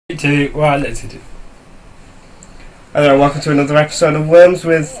Let's do. Hello, welcome to another episode of Worms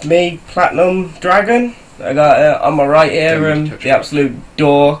with me, Platinum Dragon. I got on my right here the absolute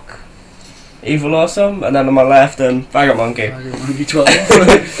dork, Evilawesome, and then on my left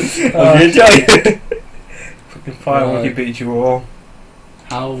Firemonkey12. Hope you enjoy. Fucking Firemonkey beat you all.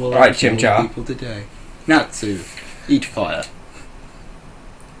 How will right, I kill Chimchar people today? Natsu, eat fire.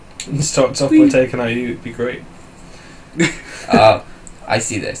 And starts off by taking out you, it'd be great. I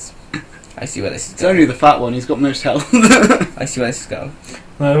see this. I see where this is It's going. only the fat one, he's got most health. I see where this is going.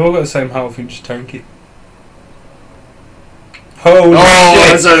 No, they've all got the same health, you just tank it. Holy Oh,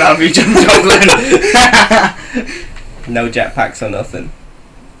 shit! I'm so happy jumped No jetpacks or nothing.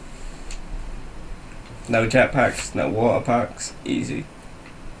 No jetpacks, no water packs. Easy.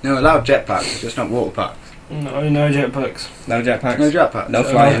 No, allowed jetpacks, just not water packs. No jetpacks. No jetpacks. No jetpacks. No No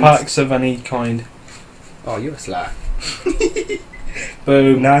flying. packs of any kind. Oh, you're a slack.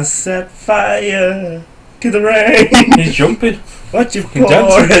 Boom. Now set fire to the rain. He's jumping. What you Fucking pour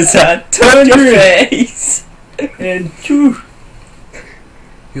dancing. as I turn your face. And choo.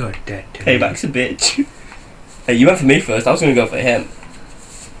 You're dead to Payback's a bitch. Hey, you went for me first. I was going to go for him.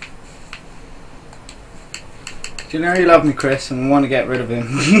 Do you know you love me, Chris, and want to get rid of him?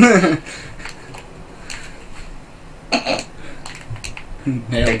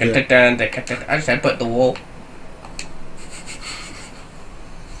 Nailed it. I just had put the wall.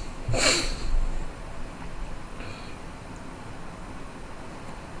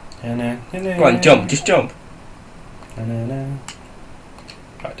 Go on, jump. Just jump. Right.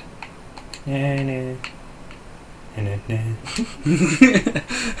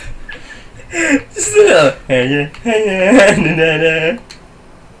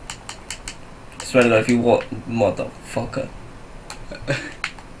 Swear to God, if you what, motherfucker.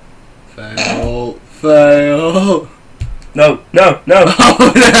 Fail. Fail. No.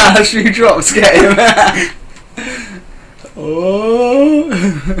 Oh, no, shoe drops, get him. Oh.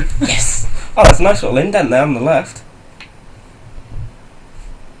 Yes. Oh, that's a nice little indent there on the left.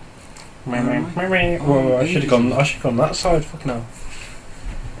 Whoa, I should have gone that side, fucking hell.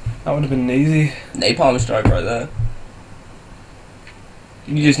 That would have been easy. Napalm strike right there.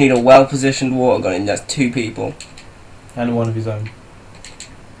 You just need a well-positioned water gun and that's two people. And one of his own.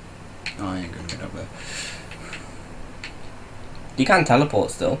 Oh, I ain't gonna get up there. You can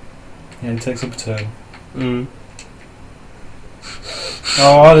teleport still. Yeah, it takes up a turn. Mm.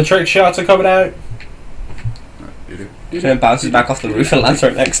 Oh, the trick shots are coming out. Then bounces back off the roof and lands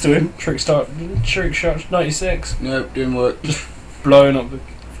right next to him. Trick shots 96. Nope, didn't work. Blowing up the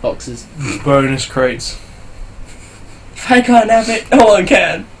Boxes. bonus crates. If I can't have it, no one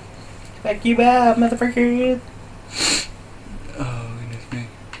can. Back you up, motherfucker. Oh, goodness me.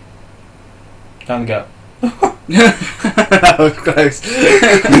 Down the gap. That was close.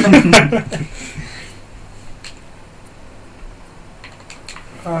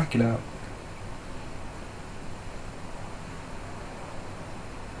 Fucking out.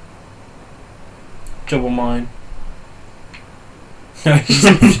 Double mine.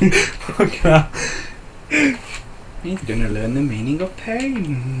 Fucking out. He's gonna learn the meaning of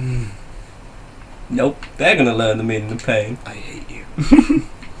pain. Nope, they're gonna learn the meaning of pain. I hate you.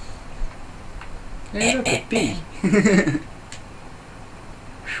 Hey, look, a bee.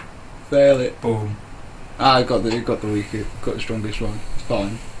 Fail it. Boom. Ah, I got the weaker, got the strongest one. It's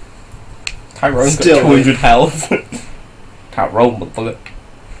fine. Tyrone's got Still 200 health. Tyrone, motherfucker.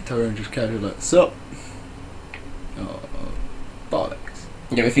 Tyrone just casually like, sup? Oh, bollocks.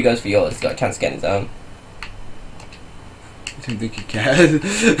 Yeah, if he goes for yours, he's got a chance of getting his own. I don't think he cares.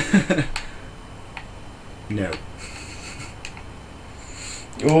 No.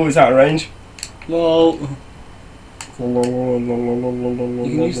 Oh, he's out of range. Lol. You You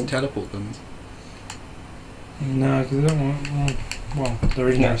can use the teleport guns. No, because I don't want. Well, there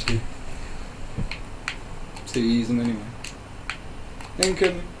is no skill. So you use them anyway.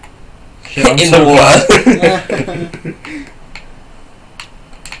 Lincoln. Shit, I'm in so the glad. water.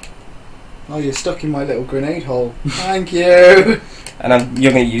 Oh, you're stuck in my little grenade hole. Thank you. And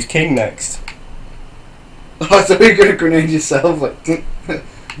you're going to use King next. I thought you were going to grenade yourself. Like.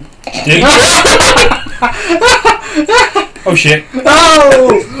 Oh shit.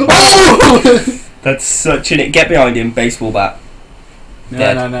 Oh! Oh! That's such an... Get behind him, baseball bat. No,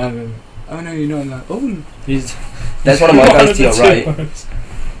 Dead. no. Oh no, you're not like. Oh. He's. There's one of my guys to your Two right. guys.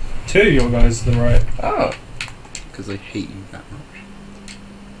 Two of your guys to the right. Oh. Because I hate you that much.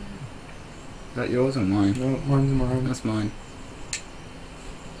 Is that yours or mine? No, mine's mine. That's mine.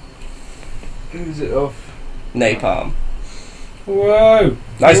 Who's it off? Napalm. Whoa!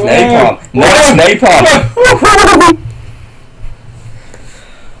 Nice Whoa. napalm. Nice napalm.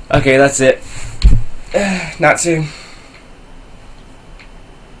 Okay, that's it. Natsu.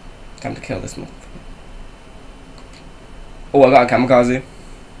 Time to kill this motherfucker. Oh, I got a kamikaze.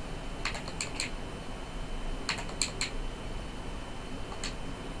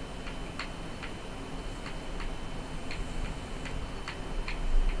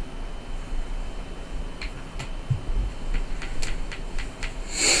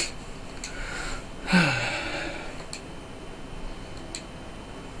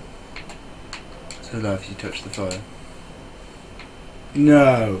 So low if you touch the fire.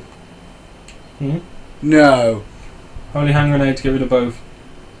 No. Hmm? No. Holy hand grenade to get rid of both.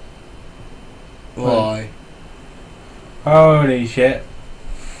 Why? Holy shit.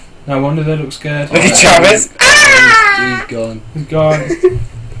 No wonder they look scared. Look at Travis. He's gone. He's gone.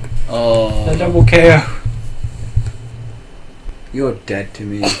 Oh. A double KO. You're dead to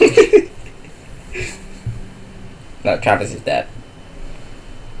me. No, Travis is dead.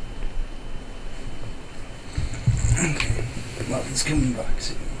 Well, it's coming back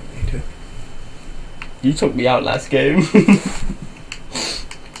soon. Later. You took me out last game.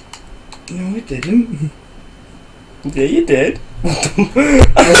 No, it didn't. Yeah, you did. So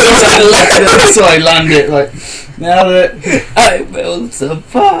I land it like, now that I will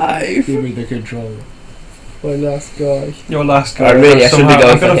survive. give me the controller. My last guy. Your last guy. I really should be going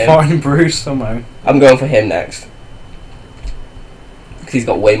I'm for gonna him. find Bruce somehow. I'm going for him next. Because he's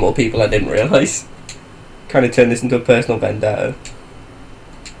got way more people I didn't realise. Kind of turned this into a personal vendetta.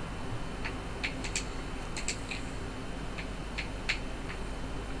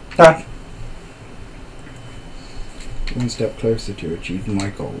 Ah. One step closer to achieving my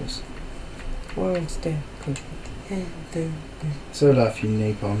goals. One step closer. So laugh, you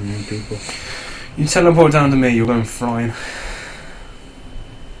napalm young people. You teleport down to me, you're going flying.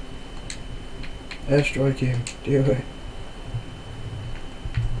 Airstrike him. Do it.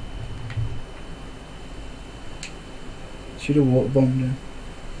 Should have water bombed him.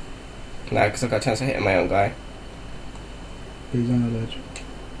 No, because I've got a chance of hitting my own guy. He's on a ledge.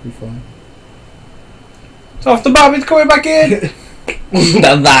 Be fine. It's off the bat, it's coming back in!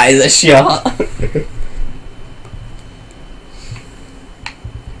 Now that is a shot.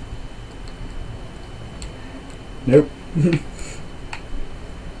 Nope.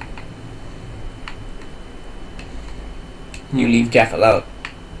 You leave Jeff alone.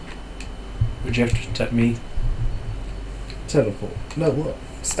 Would you have to protect me? Teleport. No, what?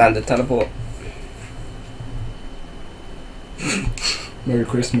 Standard teleport. Merry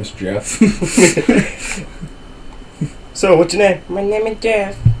Christmas, Jeff. So, what's your name? My name is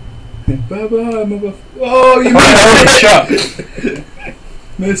Jeff. Bye bye, mother. Oh, you Holy shot!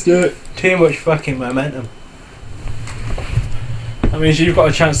 missed it. Too much fucking momentum. That means you've got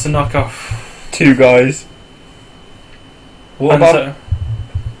a chance to knock off. Two guys. What about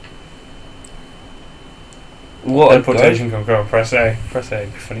what a teleportation control? Press A. Press A.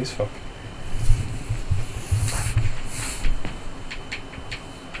 It'd be funny as fuck.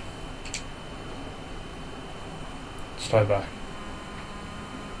 Slide back.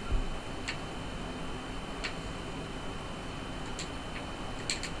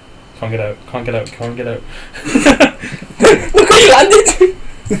 Can't get out. Can't get out. Can't get out. Look where you landed!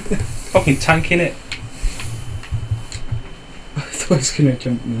 Fucking tanking it. I thought he was going to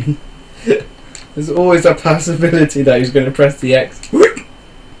jump me. There's always a possibility that he's going to press the X. He's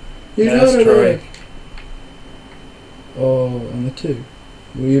Yeah, out that's of there. true. Oh, and the 2.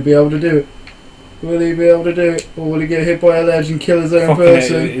 Will you be able to do it? Will he be able to do it? Or will he get hit by a ledge and kill his own Fucking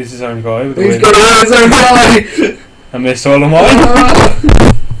person? He's his own guy with the He's win. got to hit his own guy! I missed all of mine.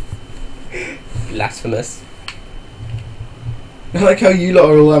 Blasphemous. I like how you lot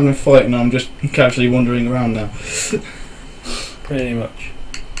are all having a fight and I'm just casually wandering around now. Pretty much.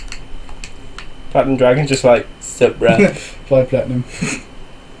 Platinum Dragon's just like, sup, bruh. 5 platinum.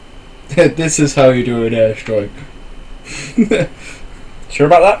 This is how you do an airstrike. Sure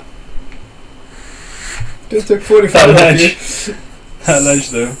about that? Just took 45 That off ledge. you. That ledge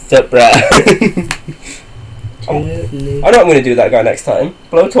though. Sup, bruh. I know I'm going to do that guy next time.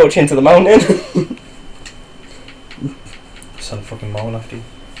 Blowtorch into the mountain. Son fucking mole after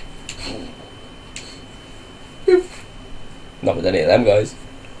you. Not with any of them guys.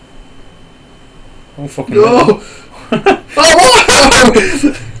 Oh fucking No!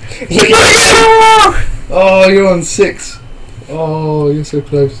 Oh, you're on 6. Oh, you're so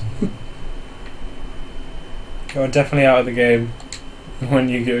close. You're definitely out of the game when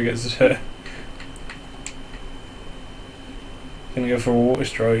Yu-Gi-Oh gets hurt. Gonna go for a water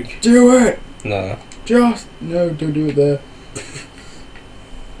strike. Do it! No. Just... No, don't do it there.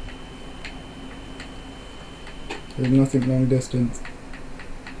 There's nothing long distance.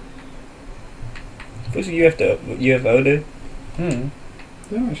 What's a UFO do? Hmm.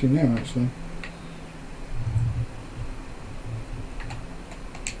 I don't actually know, actually.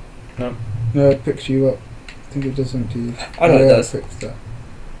 No. No, it picks you up. I think it does something to you. I know it yeah, does. It picks that.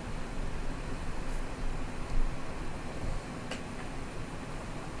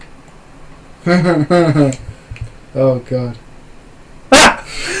 Oh god.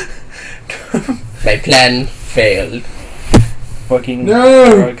 My plan failed. Fucking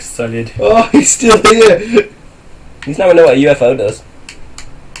No! drug solid. Oh, he's still here! He's never know what a UFO does.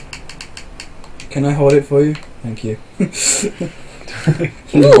 Can I hold it for you? Thank you.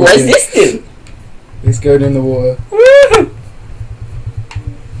 Ooh, what's this do? It's going in the water. Woohoo!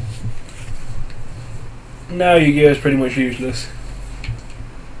 Now your gear is pretty much useless.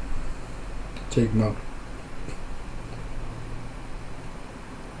 Take him out.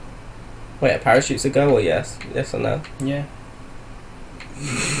 Wait, a parachute's a go or yes? Yes or no? Yeah.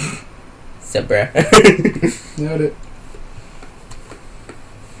 Zebra. Nailed it.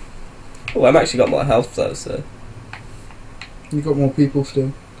 Oh, I've actually got more health though, so You got more people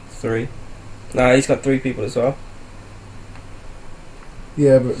still. 3. Nah, he's got 3 people as well.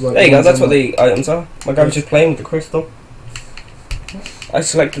 Yeah, but like. There you go, one's that's on what the items are. My guy was just playing with the crystal. I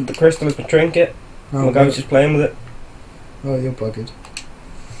selected the crystal as my trinket. Oh, My guy was just playing with it. oh, you're buggered.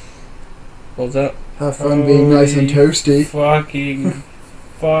 What was that? Have fun being nice and Holy toasty. Fucking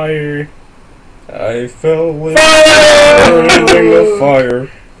fire. I fell with Fire! the ring of fire.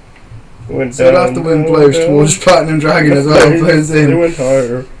 Went So after the wind blows towards Platinum Dragon as well, blows It in. went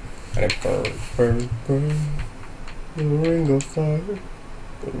higher. And it burned, burned, burned. The ring of fire.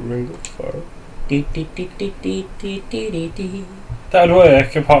 The ring of fire. That would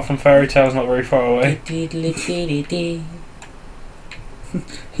work, apart from Fairy Tale's not very far away.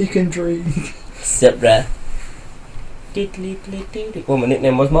 He can dream. Zebra. Well, my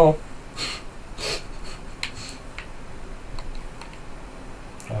nickname was Mo.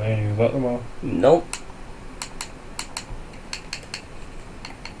 I ain't even got them all. Nope.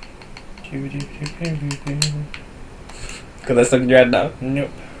 Cause I stuck in your head now. Nope.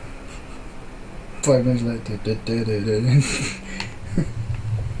 5 minutes later.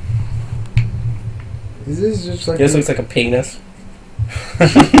 Is this just like. Yours looks like a penis.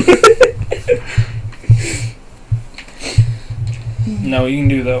 No, you can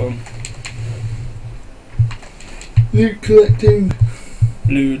do that one. Loot collecting.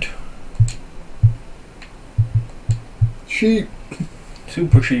 Lewd. Sheep.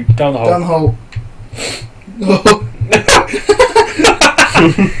 Super sheep. Down the hole. Down the hole. Oh,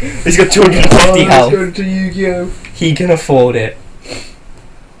 He's got 250 he's health. going to Yu-Gi-Oh! He can afford it.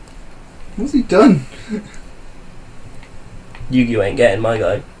 What's he done? Yu-Gi-Oh ain't getting my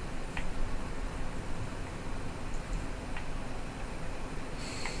guy.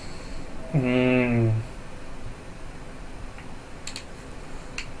 Hmm.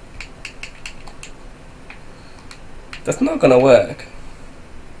 That's not gonna work.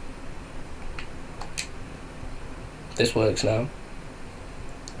 This works now.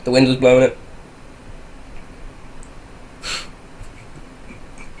 The wind was blowing it.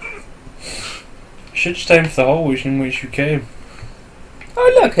 Should just aim for the hole in which you came.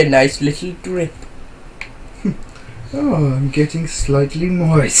 Oh look, a nice little drip. Oh, I'm getting slightly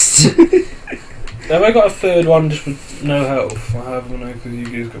moist. Have I got a third one just with no health? I have one because you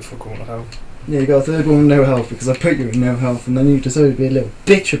guys got fuck all the health. Yeah, you got a third one with no health because I put you with no health and then you decided to be a little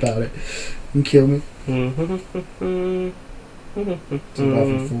bitch about it and kill me. Mm-hmm. So rather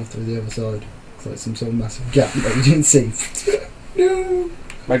than fall through the other side. It's like some sort of massive gap that you didn't see. No!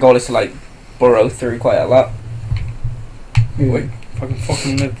 My goal is to like burrow through quite a lot. Yeah. Wait, if I can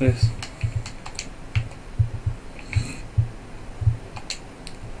fucking live this.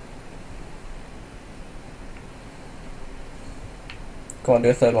 Go on, do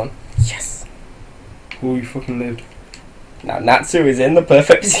a third one. Yes! Oh, you fucking lived. Now Natsu is in the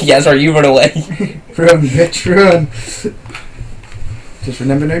perfect. Yes, or you run away. Run, bitch, run! Just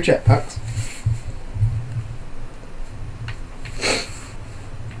remember no jetpacks.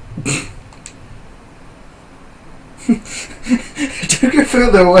 Don't go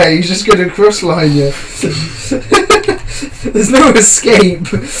further away, he's just going to cross-line you. There's no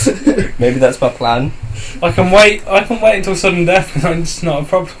escape. Maybe that's my plan. I can wait until sudden death and it's not a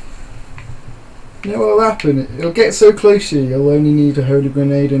problem. You know what'll happen? It'll get so close to you, you'll only need a holy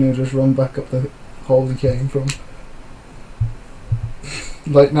grenade and it'll just run back up the hole he came from.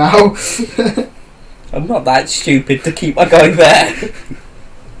 Like now. I'm not that stupid to keep my guy there.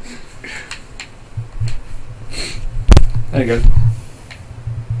 There you go.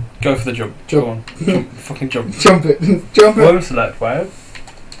 Go for the jump. Jump. Go on. Jump. Fucking jump. Jump it. Jump it. Worm select, wow.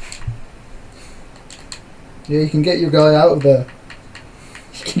 Yeah, you can get your guy out of there.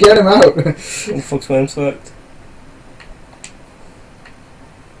 You can get him out. What the fuck's worm select?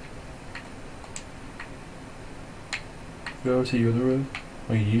 Go to your other room.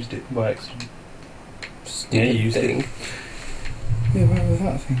 Or you used it by accident. Stupid you used thing. it. Yeah, what was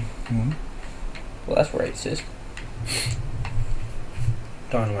that thing? Well, that's racist.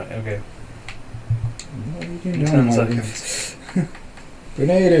 Dynamite, okay. What are you doing? 10 Dynamite? seconds.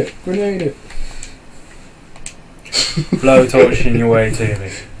 Grenade it! Grenade it! Blow torching your way to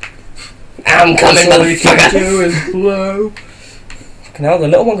me. I'm coming, All you can motherfucker! do is blow. Fucking hell, the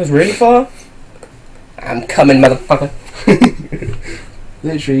little one goes really far. I'm coming, motherfucker.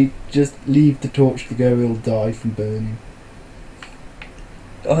 Literally, just leave the torch to go, he'll die from burning.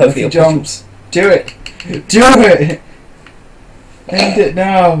 Oh, If hopefully he he'll jumps, do it! Do it! End it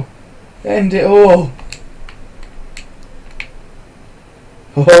now! End it all!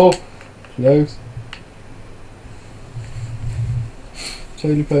 Oh, close.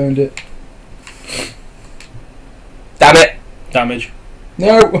 Totally pwned it. Damn it! Damage.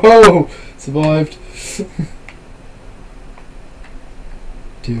 No! Oh! Survived.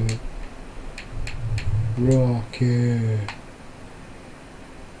 Do it. Rocket.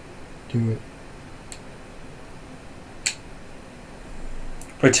 Do it.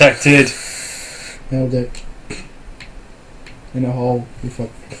 Protected. Nailed it. In a hole. You fuck.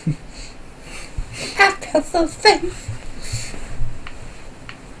 I feel so safe.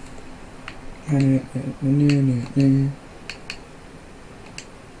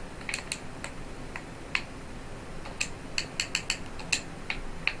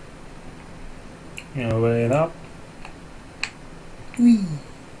 Way it up. Whee!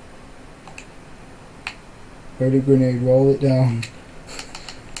 Holy grenade, roll it down.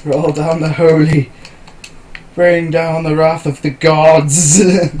 Roll down the holy. Bring down the wrath of the gods.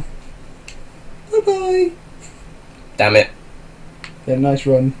 Bye bye. Damn it. Yeah, nice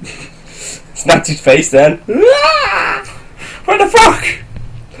run. Snapped his face then. What the fuck?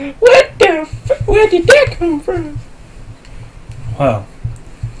 Where did that come from? Well,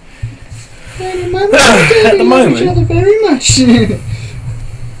 At the moment. each other very much.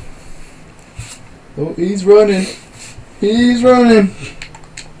 Oh, he's running. He's running.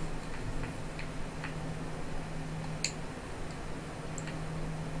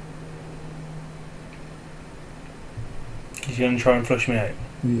 he's going to try and flush me out.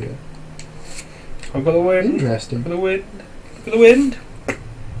 Yeah. I've got the wind. Interesting. Look at the wind. Look at the wind.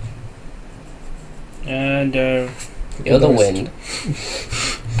 And, You're the wind.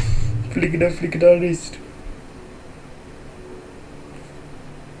 Flick it on wrist.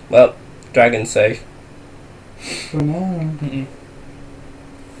 Well, dragon's safe. For now. mm-mm.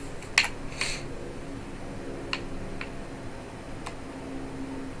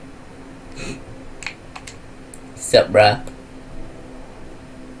 Sup, bruh?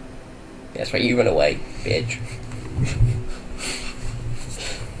 That's right, you run away, bitch.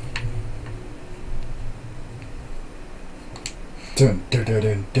 Dun dun dun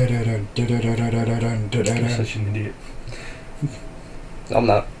dun dun dun dun dun dun dun dun dun dun You're dun. such an idiot. I'm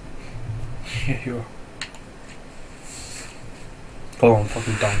not. Yeah, you are. Go on,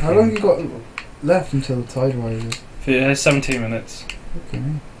 fucking donkey. How long you got left until the tide rises? 17 minutes. Okay.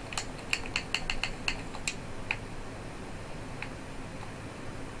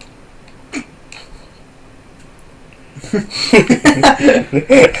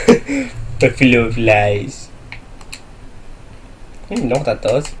 A pillow of lies. I don't even know what that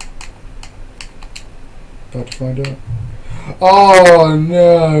does. About to find out. Oh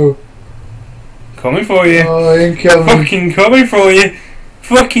no! Coming for you. Oh, incoming! Fucking coming for you.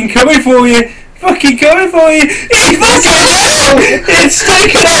 Fucking coming for you. Fucking coming for you. He's fucking It's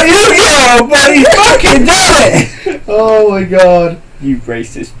taken out you, girl, but he's fucking done it. Oh my god! You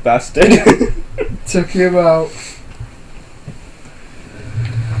racist bastard. Took him out.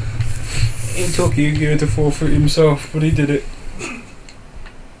 He took Yu-Gi-Oh to forfeit himself, but he did it.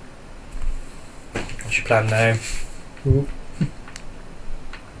 What's your plan now? Cool.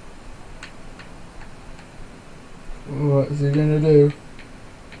 What is he gonna do?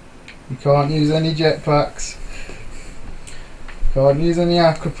 You can't use any jetpacks. Can't use any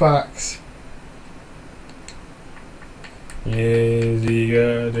aqua packs. Yes, he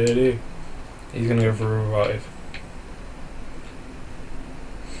got it. He's gonna go for a revive.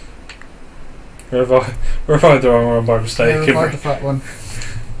 Revive the wrong one by mistake. Yeah, revive the fat one.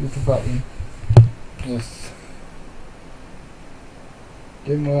 Use the fat one. Yes.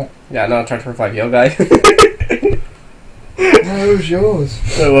 Didn't work. Yeah, no, I'm trying to revive your guy. No, it was yours.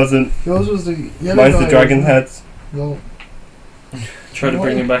 It wasn't. Yours was the yellow Mine's guy, the dragon wasn't it? heads. Well, Try to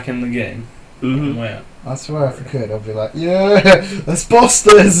bring him back in the game. Mm-hmm. Where? I swear if I could, I'd be like, yeah, let's boss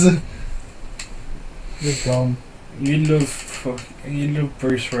this. You're gone. You love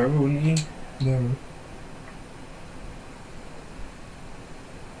Bruce forever, wouldn't you? No.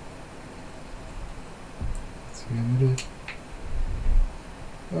 What's he gonna do?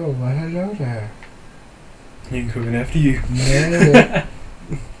 Oh, well, hello there. He's coming after you. Yeah.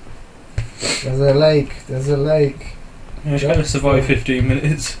 There's a lake. There's a lake. Yeah, he's gotta survive 15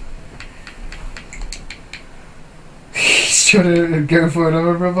 minutes. He's trying to go for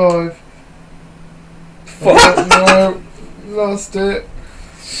another revive. Fuck. Oh, no, lost it.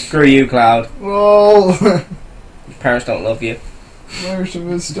 Screw you, Cloud. Lol. Your parents don't love you. Most of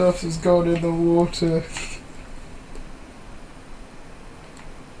his stuff has gone in the water.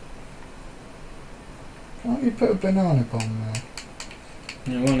 Can't you put a banana bomb there?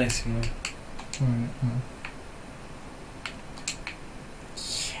 Yeah, one less one. Right, oh.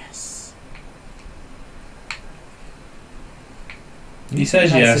 Yes. He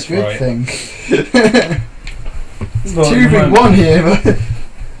says That's yes, a good right? thing. There's Well, 2v1 here, but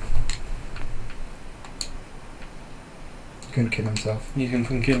he's gonna kill himself. He's gonna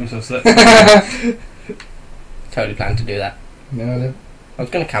fucking kill himself. So that's Totally planned to do that. No, I was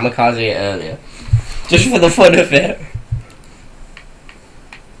going to kamikaze it earlier. Just for the fun of it.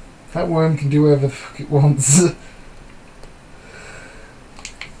 that worm can do whatever the fuck it wants.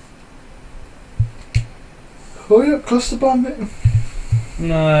 Hurry up, cluster bomb it.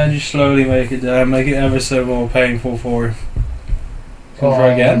 no, just slowly make it ever so more painful for him. Can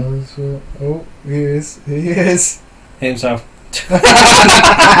try again. Oh, he is. He is. Hit himself. Take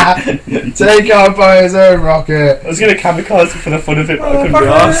out by his own rocket. I was going to kamikaze it for the fun of it, but I couldn't be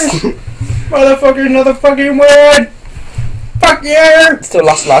asked. Motherfucker, another fucking word! Fuck you! Still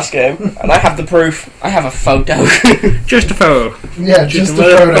lost last game, and I have the proof. I have a photo. Just a photo. Yeah, just a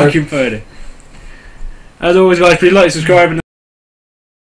another photo. fucking photo. As always, guys, please like, subscribe, and